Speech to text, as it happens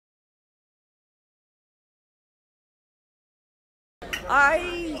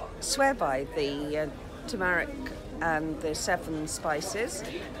I swear by the turmeric and the 7 spices,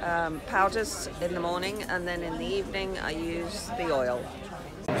 powders in the morning, and then in the evening I use the oil.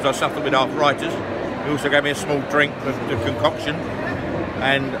 Because I suffer with arthritis, he also gave me a small drink of the concoction,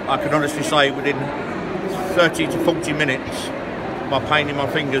 and I can honestly say within 30 to 40 minutes my pain in my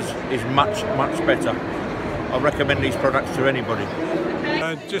fingers is much better. I recommend these products to anybody.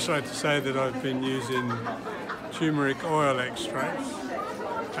 I'd just like to say that I've been using turmeric oil extracts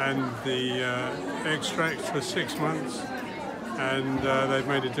and the extracts for 6 months, and they've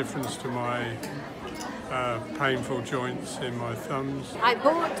made a difference to my painful joints in my thumbs. I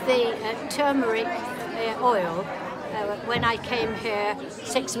bought the turmeric oil when I came here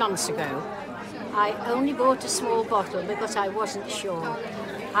 6 months ago. I only bought a small bottle because I wasn't sure.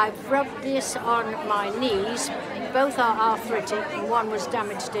 I've rubbed this on my knees. Both are arthritic and one was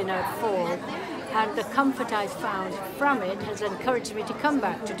damaged in a fall. And the comfort I've found from it has encouraged me to come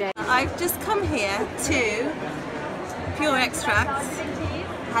back today. I've just come here to PureXtracts.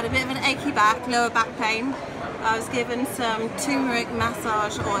 Had a bit of an achy back, lower back pain. I was given some turmeric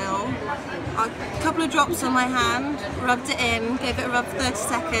massage oil, a couple of drops on my hand, rubbed it in, gave it a rub for 30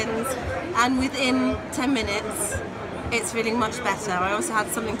 seconds, and within 10 minutes it's feeling much better. I also had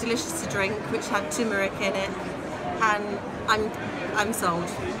something delicious to drink which had turmeric in it, and I'm sold,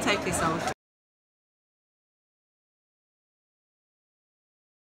 totally sold.